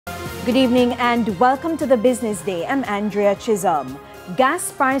Good evening and welcome to the Business Day. I'm Andrea Chisholm. Gas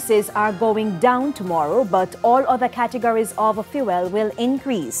prices are going down tomorrow, but all other categories of fuel will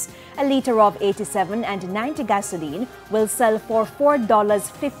increase. A litre of 87 and 90 gasoline will sell for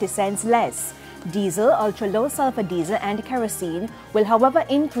 $4.50 less. Diesel, ultra-low sulfur diesel and kerosene will, however,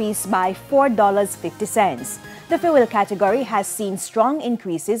 increase by $4.50. The fuel category has seen strong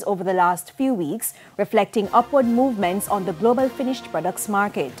increases over the last few weeks, reflecting upward movements on the global finished products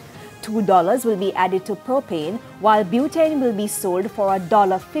market. $2 will be added to propane, while butane will be sold for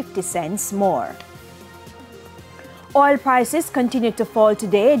 $1.50 more. Oil prices continue to fall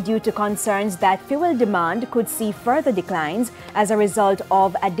today due to concerns that fuel demand could see further declines as a result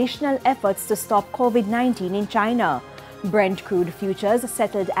of additional efforts to stop COVID-19 in China. Brent crude futures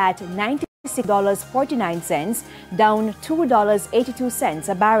settled at $96.49, down $2.82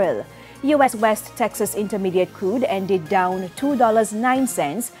 a barrel. U.S. West Texas Intermediate crude ended down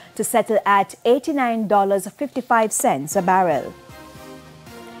 $2.09 to settle at $89.55 a barrel.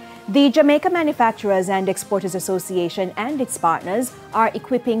 The Jamaica Manufacturers and Exporters Association and its partners are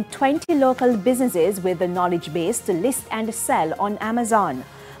equipping 20 local businesses with the knowledge base to list and sell on Amazon.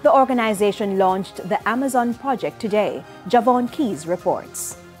 The organization launched the Amazon project today. Javon Keys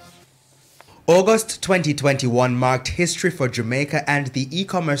reports. August 2021 marked history for Jamaica and the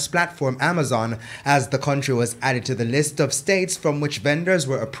e-commerce platform Amazon as the country was added to the list of states from which vendors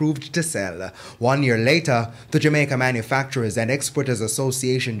were approved to sell. 1 year later, the Jamaica Manufacturers and Exporters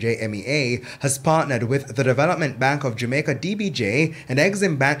Association JMEA has partnered with the Development Bank of Jamaica DBJ and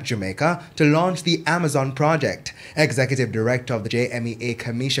Exim Bank Jamaica to launch the Amazon project. Executive Director of the JMEA,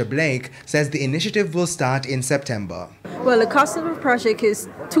 Kamisha Blake, says the initiative will start in September. Well, the cost of the project is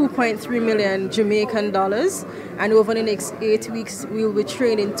 $2.3 million Jamaican dollars, and over the next 8 weeks, we will be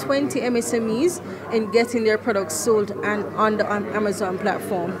training 20 MSMEs in getting their products sold and on the Amazon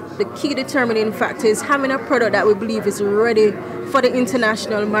platform. The key determining factor is having a product that we believe is ready for the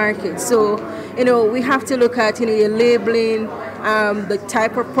international market. So, we have to look at, your labeling, the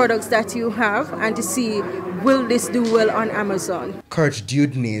type of products that you have, and to see, will this do well on Amazon? Kurt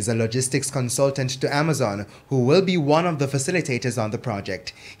Dudney is a logistics consultant to Amazon who will be one of the facilitators on the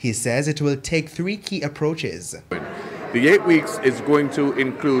project. He says it will take 3 key approaches. The 8 weeks is going to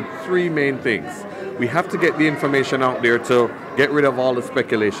include 3 main things. We have to get the information out there to get rid of all the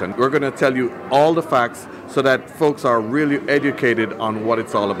speculation. We're going to tell you all the facts so that folks are really educated on what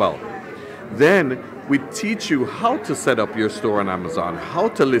it's all about. Then we teach you how to set up your store on Amazon, how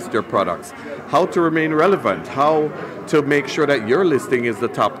to list your products, how to remain relevant, how to make sure that your listing is the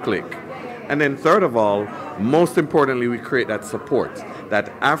top click. And then third of all, most importantly, we create that support, that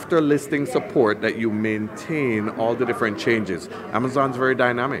after listing support that you maintain all the different changes. Amazon's very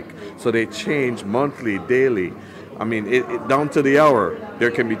dynamic, so they change monthly, daily. I mean, down to the hour,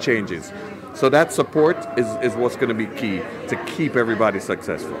 there can be changes. So that support is what's going to be key to keep everybody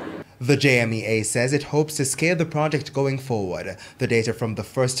successful. The JMEA says it hopes to scale the project going forward. The data from the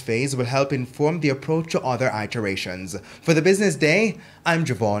first phase will help inform the approach to other iterations. For the Business Day, I'm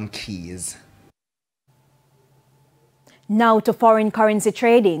Javon Keys. Now to foreign currency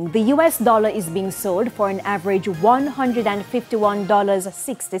trading. The US dollar is being sold for an average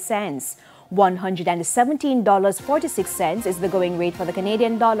 $151.60. $117.46 is the going rate for the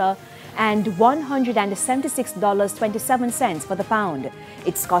Canadian dollar and $176.27 for the pound.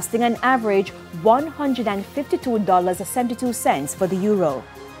 It's costing an average $152.72 for the euro.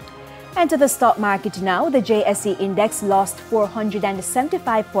 And to the stock market now, the JSE index lost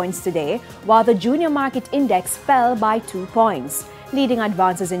 475 points today, while the junior market index fell by 2 points. Leading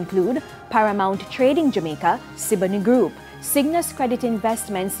advances include Paramount Trading Jamaica, Siboney Group, Cygnus Credit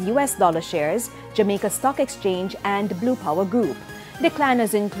Investments US dollar shares, Jamaica Stock Exchange, and Blue Power Group.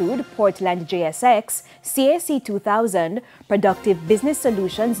 Decliners include Portland JSX, CAC 2000, Productive Business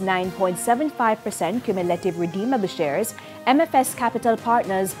Solutions 9.75% cumulative redeemable shares, MFS Capital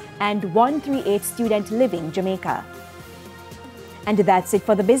Partners, and 138 Student Living Jamaica. And that's it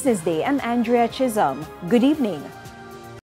for the Business Day. I'm Andrea Chisholm. Good evening.